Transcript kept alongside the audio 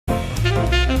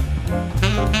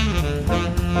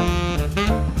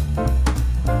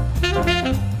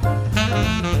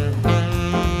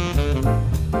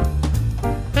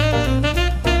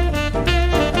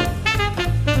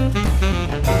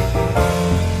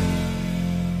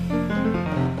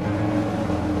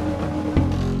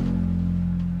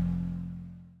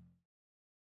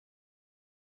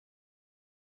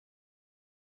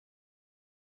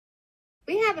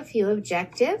have a few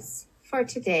objectives for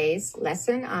today's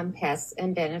lesson on pests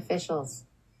and beneficials.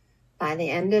 By the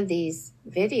end of these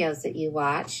videos that you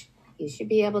watch, you should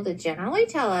be able to generally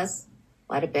tell us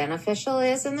what a beneficial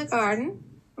is in the garden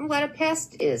and what a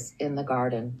pest is in the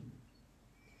garden.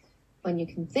 When you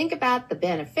can think about the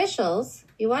beneficials,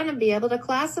 you want to be able to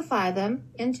classify them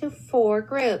into 4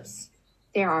 groups.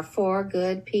 There are 4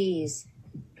 good peas: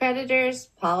 predators,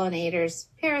 pollinators,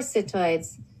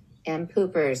 parasitoids, and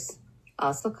poopers,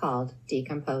 also called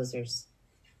decomposers.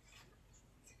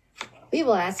 We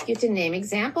will ask you to name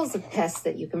examples of pests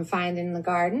that you can find in the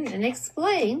garden and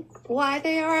explain why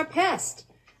they are a pest.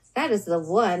 That is the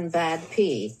one bad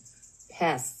P,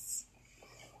 pests.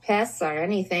 Pests are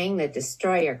anything that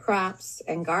destroy your crops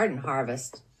and garden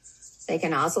harvest. They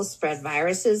can also spread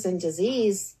viruses and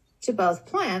disease to both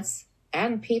plants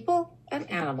and people and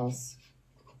animals.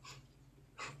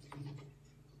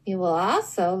 You will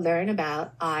also learn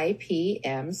about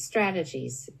IPM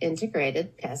strategies,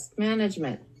 integrated pest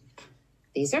management.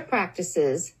 These are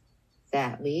practices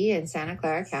that we in Santa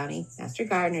Clara County Master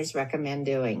Gardeners recommend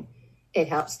doing. It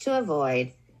helps to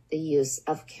avoid the use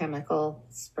of chemical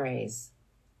sprays.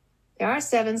 There are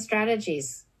 7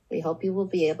 strategies. We hope you will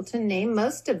be able to name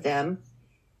most of them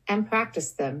and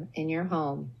practice them in your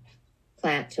home.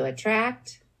 Plant to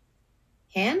attract,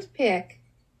 hand pick,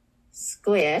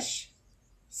 squish,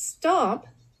 stomp,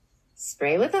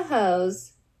 spray with a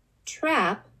hose,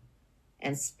 trap,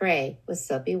 and spray with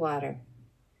soapy water.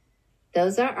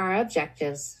 Those are our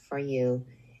objectives for you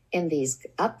in these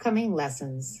upcoming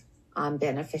lessons on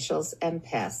beneficials and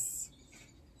pests.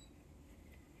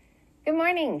 Good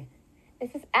morning.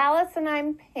 This is Alice and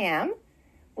I'm Pam.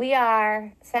 We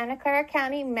are Santa Clara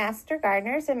County Master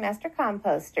Gardeners and Master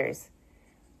Composters.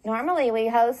 Normally we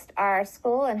host our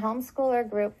school and homeschooler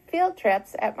group field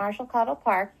trips at Marshall Cottle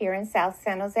Park here in South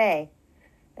San Jose.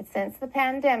 But since the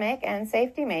pandemic and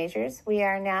safety measures, we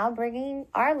are now bringing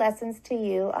our lessons to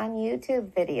you on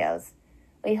YouTube videos.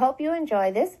 We hope you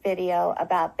enjoy this video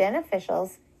about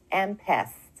beneficials and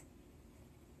pests.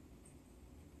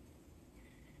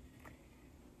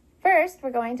 First,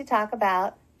 we're going to talk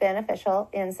about beneficial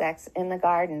insects in the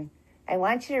garden. I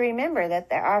want you to remember that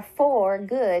there are 4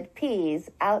 good peas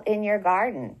out in your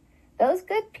garden. Those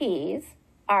good peas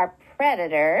are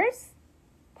predators,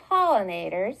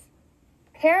 pollinators,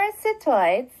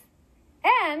 parasitoids,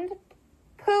 and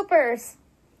poopers.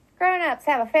 Grown-ups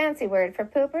have a fancy word for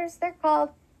poopers. They're called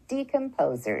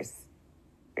decomposers.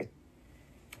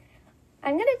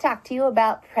 I'm going to talk to you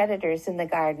about predators in the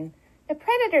garden. The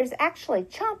predators actually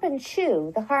chomp and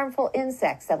chew the harmful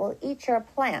insects that will eat your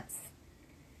plants.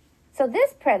 So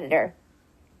this predator,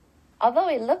 although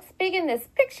he looks big in this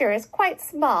picture, is quite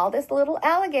small. This little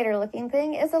alligator-looking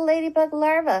thing is a ladybug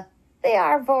larva. They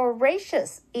are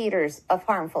voracious eaters of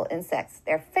harmful insects.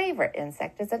 Their favorite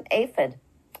insect is an aphid.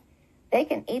 They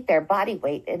can eat their body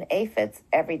weight in aphids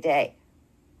every day.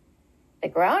 The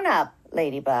grown-up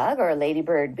ladybug or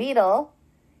ladybird beetle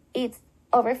eats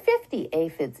over 50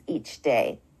 aphids each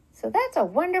day. So that's a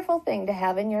wonderful thing to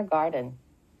have in your garden.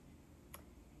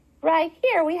 Right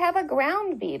here we have a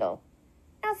ground beetle.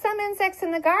 Now some insects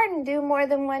in the garden do more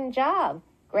than one job.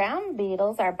 Ground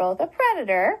beetles are both a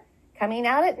predator, coming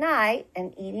out at night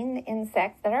and eating the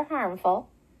insects that are harmful.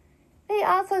 They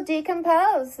also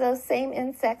decompose those same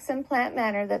insects and plant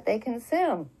matter that they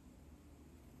consume.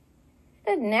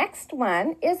 The next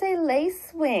one is a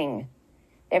lacewing.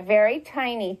 They're very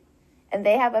tiny and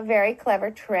they have a very clever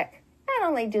trick. Not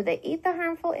only do they eat the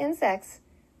harmful insects,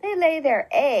 they lay their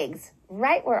eggs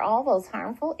right where all those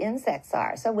harmful insects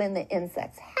are. So when the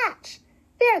insects hatch,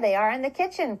 there they are in the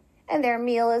kitchen and their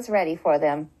meal is ready for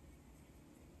them.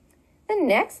 The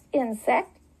next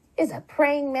insect is a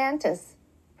praying mantis.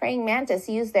 Praying mantis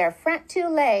use their front 2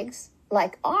 legs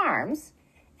like arms,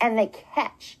 and they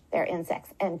catch their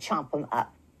insects and chomp them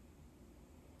up.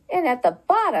 And at the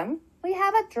bottom, we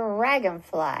have a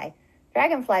dragonfly.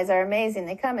 Dragonflies are amazing.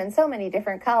 They come in so many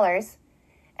different colors.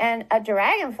 And a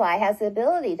dragonfly has the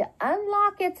ability to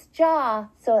unlock its jaw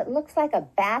so it looks like a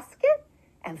basket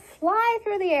and fly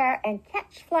through the air and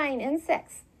catch flying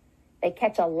insects. They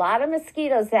catch a lot of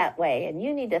mosquitoes that way, and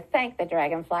you need to thank the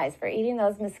dragonflies for eating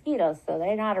those mosquitoes so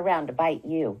they're not around to bite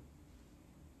you.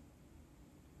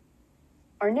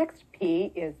 Our next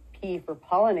P is P for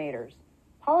pollinators.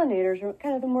 Pollinators are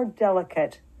kind of the more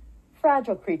delicate,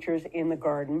 fragile creatures in the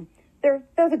garden. They're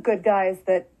the good guys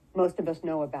that most of us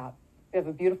know about. We have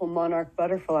a beautiful monarch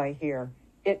butterfly here.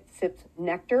 It sips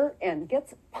nectar and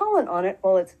gets pollen on it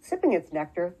while it's sipping its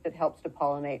nectar that helps to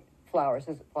pollinate flowers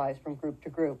as it flies from group to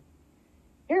group.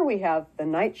 Here we have the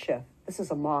night shift. This is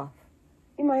a moth.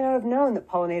 You might not have known that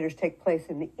pollinators take place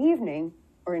in the evening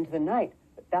or or into the night.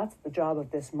 But that's the job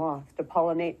of this moth, to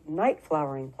pollinate night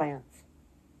flowering plants.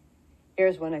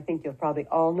 Here's one I think you'll probably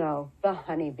all know, the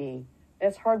honeybee.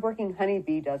 This hardworking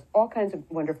honeybee does all kinds of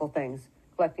wonderful things,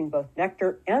 collecting both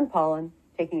nectar and pollen,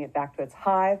 taking it back to its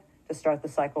hive to start the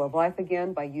cycle of life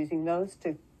again by using those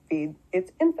to feed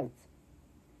its infants.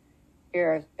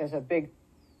 Here is a big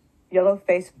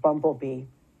yellow-faced bumblebee.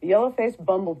 The yellow-faced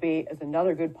bumblebee is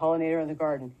another good pollinator in the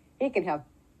garden. He can have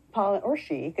pollen, or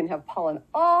she can have pollen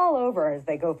all over as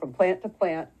they go from plant to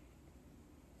plant,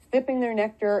 sipping their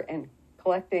nectar and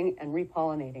collecting and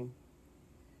repollinating.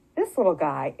 This little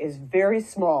guy is very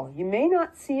small. You may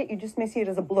not see it, you just may see it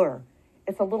as a blur.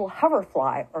 It's a little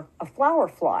hoverfly or a flower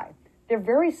fly. They're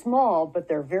very small, but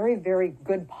they're very, very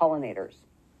good pollinators.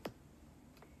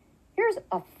 Here's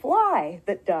a fly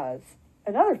that does,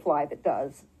 another fly that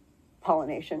does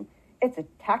pollination. It's a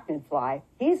tachnid fly.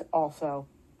 He's also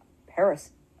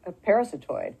a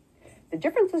parasitoid. The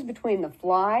differences between the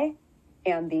fly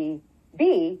and the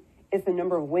bee is the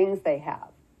number of wings they have.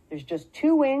 There's just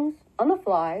 2 wings on the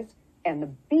flies, and the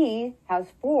bee has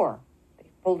 4. They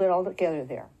pulled it all together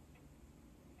there.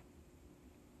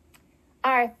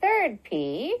 Our third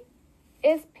P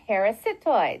is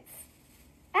parasitoids.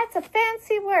 That's a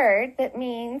fancy word that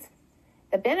means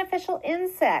the beneficial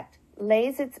insect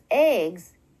lays its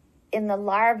eggs in the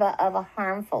larva of a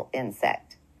harmful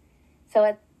insect. So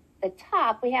at the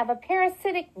top, we have a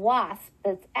parasitic wasp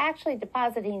that's actually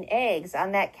depositing eggs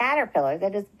on that caterpillar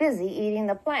that is busy eating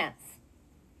the plants.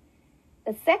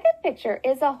 The second picture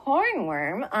is a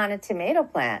hornworm on a tomato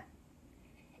plant.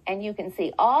 And you can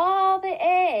see all the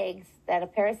eggs that a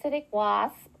parasitic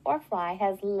wasp or fly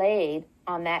has laid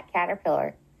on that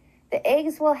caterpillar. The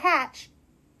eggs will hatch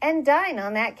and dine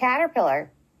on that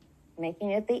caterpillar, making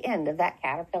it the end of that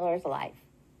caterpillar's life.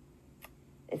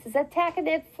 This is a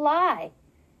tachinid fly.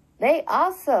 They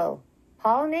also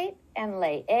pollinate and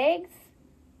lay eggs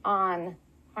on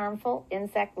harmful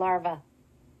insect larvae.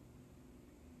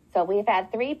 So we've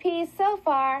had 3 P's so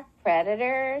far: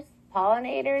 predators,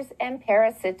 pollinators, and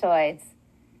parasitoids.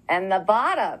 And the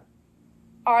bottom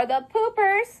are the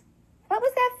poopers. What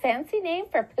was that fancy name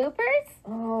for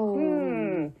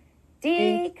poopers?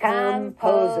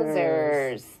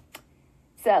 Decomposers.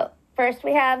 So first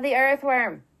we have the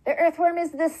earthworm. The earthworm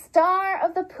is the star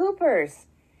of the poopers.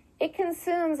 It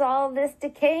consumes all this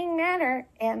decaying matter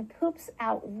and poops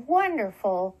out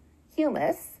wonderful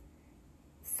humus,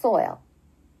 soil.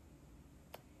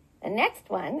 The next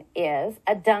one is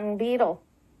a dung beetle.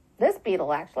 This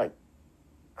beetle actually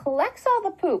collects all the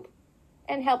poop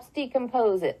and helps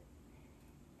decompose it.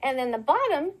 And then the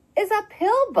bottom is a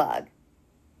pill bug,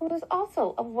 who is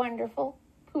also a wonderful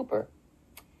pooper.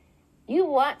 You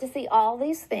want to see all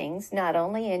these things not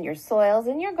only in your soils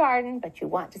in your garden, but you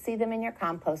want to see them in your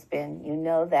compost bin. You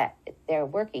know that they're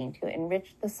working to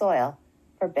enrich the soil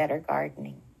for better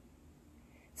gardening.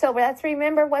 So let's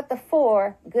remember what the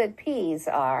 4 good P's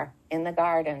are in the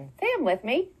garden. Say them with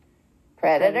me.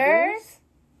 Predators,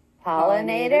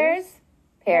 pollinators,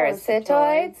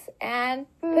 parasitoids, and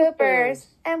poopers.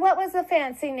 And what was the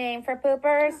fancy name for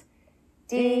poopers?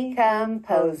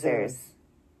 Decomposers.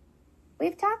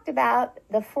 We've talked about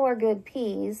the 4 good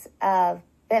P's of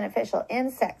beneficial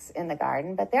insects in the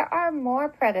garden, but there are more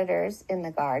predators in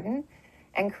the garden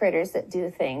and critters that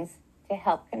do things to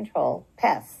help control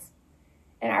pests.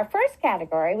 In our first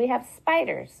category, we have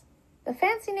spiders. The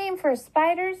fancy name for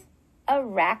spiders,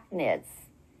 arachnids.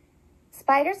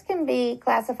 Spiders can be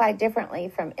classified differently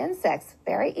from insects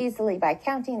very easily by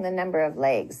counting the number of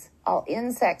legs. All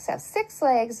insects have 6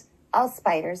 legs. All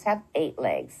spiders have 8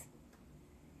 legs.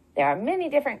 There are many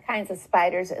different kinds of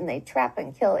spiders, and they trap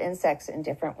and kill insects in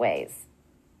different ways.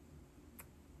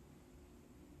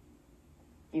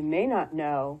 You may not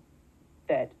know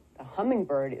that a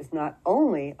hummingbird is not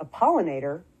only a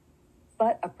pollinator,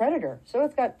 but a predator. So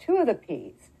it's got 2 of the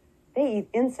P's. They eat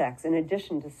insects in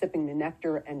addition to sipping the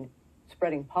nectar and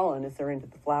spreading pollen as they're into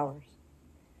the flowers.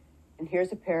 And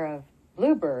here's a pair of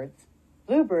bluebirds.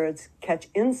 Bluebirds catch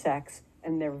insects,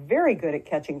 and they're very good at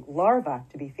catching larvae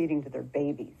to be feeding to their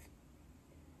babies.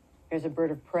 Here's a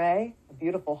bird of prey, a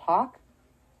beautiful hawk.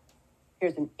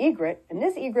 Here's an egret, and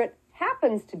this egret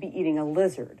happens to be eating a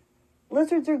lizard.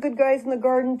 Lizards are good guys in the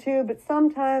garden too, but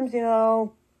sometimes,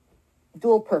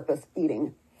 dual purpose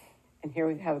eating. And here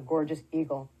we have a gorgeous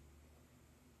eagle.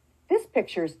 This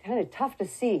picture is kind of tough to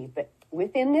see, but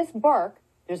within this bark,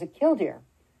 there's a killdeer,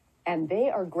 and they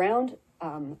are ground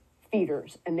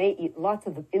feeders, and they eat lots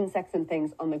of the insects and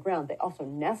things on the ground. They also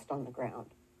nest on the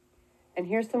ground. And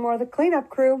here's some more of the cleanup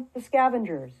crew, the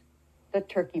scavengers, the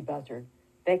turkey buzzard.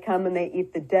 They come and they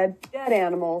eat the dead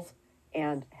animals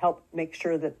and help make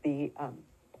sure that the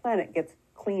planet gets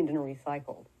cleaned and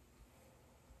recycled.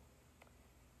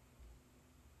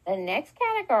 The next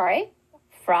category,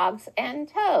 frogs and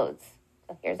toads.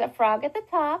 So here's a frog at the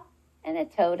top and a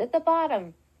toad at the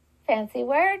bottom. Fancy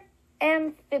word,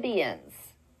 amphibians.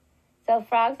 So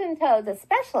frogs and toads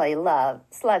especially love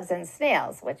slugs and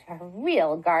snails, which are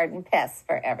real garden pests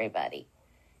for everybody.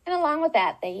 And along with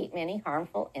that, they eat many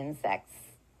harmful insects.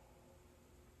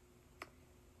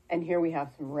 And here we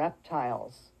have some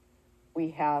reptiles.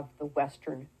 We have the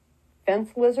western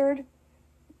fence lizard,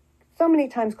 so many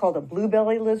times called a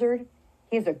bluebelly lizard.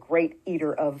 He's a great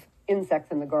eater of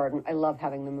insects in the garden. I love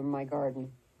having them in my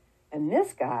garden. And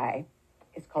this guy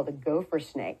is called a gopher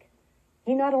snake.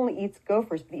 He not only eats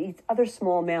gophers, but he eats other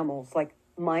small mammals like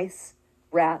mice,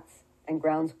 rats, and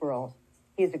ground squirrels.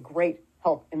 He is a great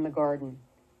help in the garden.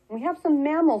 And we have some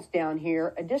mammals down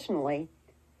here additionally.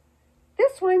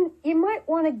 This one you might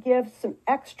want to give some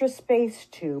extra space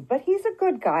to, but he's a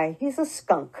good guy. He's a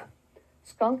skunk.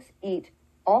 Skunks eat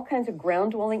all kinds of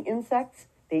ground-dwelling insects.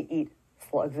 They eat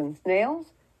slugs and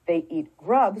snails. They eat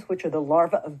grubs, which are the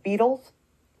larvae of beetles.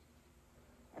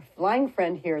 Our flying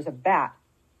friend here is a bat.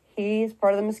 He's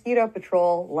part of the mosquito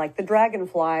patrol, like the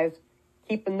dragonflies,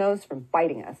 keeping those from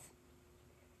biting us.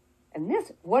 And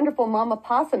this wonderful mama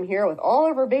possum here with all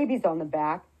of her babies on the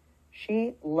back,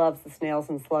 she loves the snails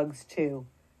and slugs too.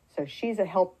 So she's a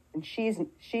help, and she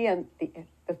and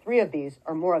the three of these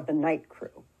are more of the night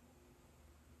crew.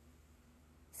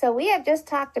 So we have just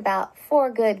talked about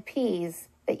 4 good P's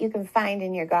that you can find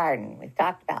in your garden. We've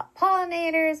talked about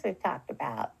pollinators, we've talked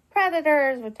about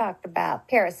predators, we've talked about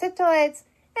parasitoids,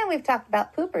 and we've talked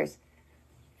about poopers.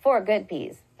 4 good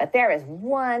P's. But there is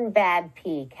one bad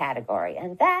P category,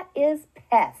 and that is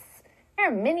pests. There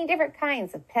are many different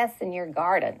kinds of pests in your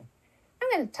garden. I'm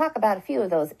going to talk about a few of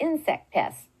those insect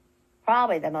pests.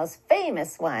 Probably the most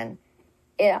famous one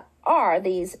are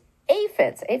these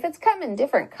aphids. Aphids come in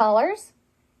different colors,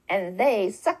 and they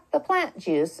suck the plant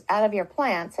juice out of your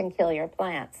plants and kill your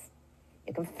plants.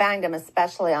 You can find them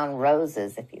especially on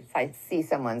roses if you see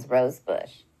someone's rose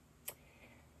bush.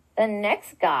 The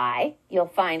next guy you'll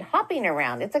find hopping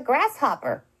around, it's a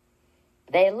grasshopper.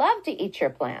 They love to eat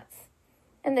your plants.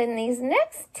 And then these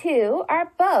next 2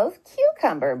 are both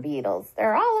cucumber beetles.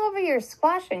 They're all over your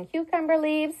squash and cucumber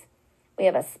leaves. We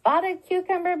have a spotted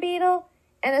cucumber beetle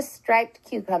and a striped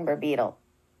cucumber beetle.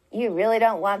 You really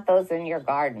don't want those in your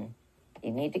garden.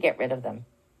 You need to get rid of them.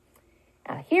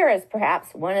 Now, here is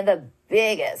perhaps one of the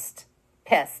biggest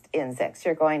pest insects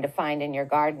you're going to find in your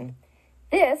garden.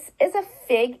 This is a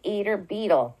fig eater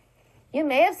beetle. You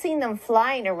may have seen them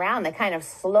flying around. They kind of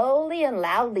slowly and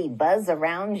loudly buzz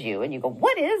around you, and you go,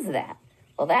 what is that?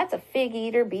 Well, that's a fig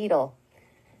eater beetle.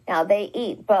 Now, they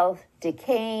eat both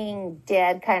decaying,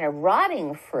 dead, kind of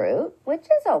rotting fruit, which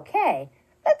is okay,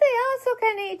 but they also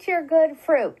can eat your good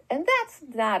fruit, and that's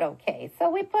not okay. So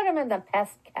we put them in the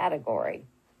pest category.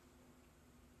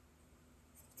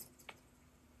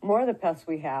 More of the pests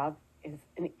we have is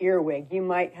an earwig. You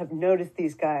might have noticed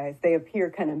these guys. They appear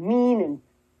kind of mean, and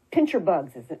pincher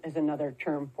bugs is another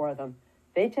term for them.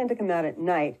 They tend to come out at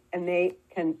night, and they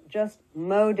can just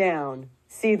mow down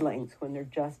seedlings when they're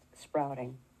just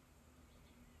sprouting.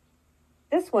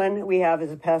 This one we have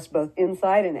as a pest both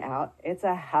inside and out. It's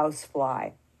a housefly.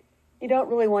 You don't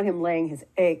really want him laying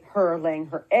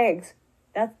her eggs.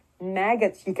 That's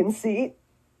maggots you can see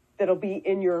that'll be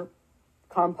in your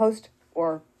compost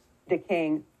or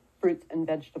decaying fruits and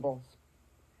vegetables.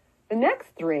 The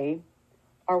next 3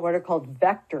 are what are called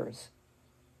vectors.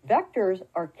 Vectors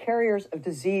are carriers of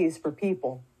disease for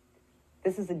people.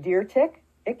 This is a deer tick.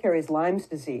 It carries Lyme's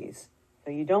disease,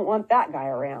 so you don't want that guy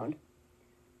around.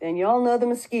 Then you all know the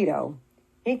mosquito.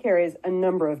 He carries a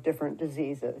number of different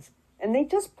diseases, and they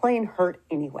just plain hurt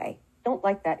anyway. Don't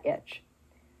like that itch.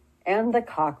 And the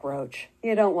cockroach.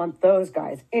 You don't want those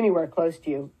guys anywhere close to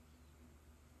you.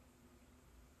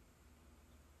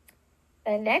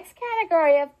 The next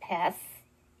category of pests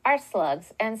are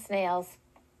slugs and snails.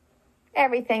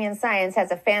 Everything in science has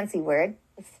a fancy word.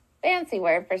 The fancy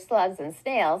word for slugs and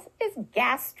snails is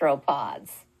gastropods.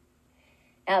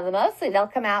 Now, mostly they'll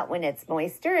come out when it's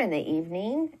moister in the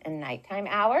evening and nighttime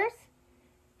hours.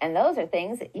 And those are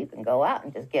things that you can go out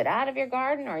and just get out of your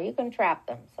garden, or you can trap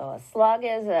them. So a slug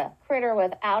is a critter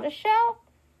without a shell,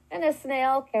 and a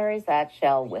snail carries that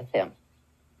shell with him.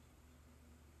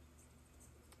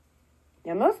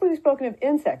 Now, mostly we've spoken of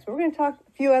insects, but we're going to talk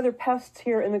a few other pests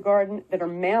here in the garden that are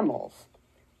mammals.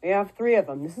 We have 3 of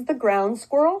them. This is the ground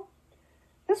squirrel.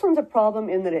 This one's a problem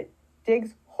in that it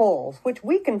digs holes, which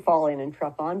we can fall in and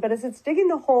trip on, but as it's digging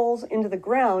the holes into the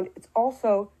ground, it's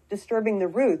also disturbing the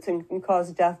roots and can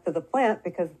cause death to the plant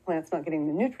because the plant's not getting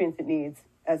the nutrients it needs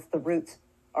as the roots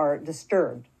are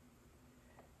disturbed.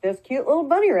 This cute little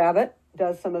bunny rabbit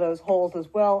does some of those holes as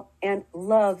well and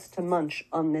loves to munch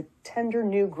on the tender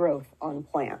new growth on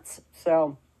plants.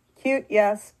 So cute,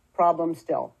 yes, problem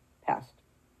still, pest.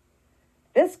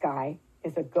 This guy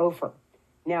is a gopher.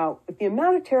 Now, with the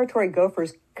amount of territory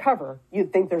gophers cover,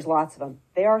 you'd think there's lots of them.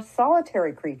 They are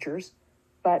solitary creatures,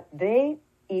 but they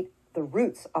eat the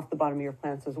roots off the bottom of your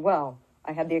plants as well.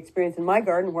 I had the experience in my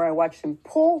garden where I watched him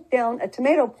pull down a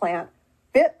tomato plant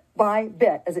bit by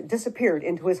bit as it disappeared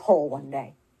into his hole one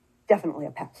day. Definitely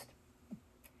a pest.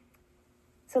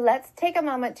 So let's take a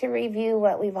moment to review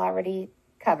what we've already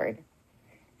covered.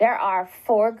 There are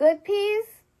 4 good peas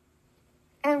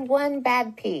and 1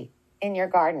 bad pea in your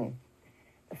garden.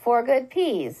 The 4 good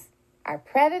peas are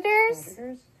predators,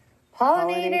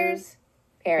 pollinators,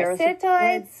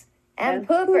 parasitoids, and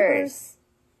poopers.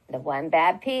 The 1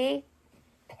 bad pea,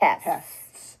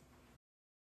 pests.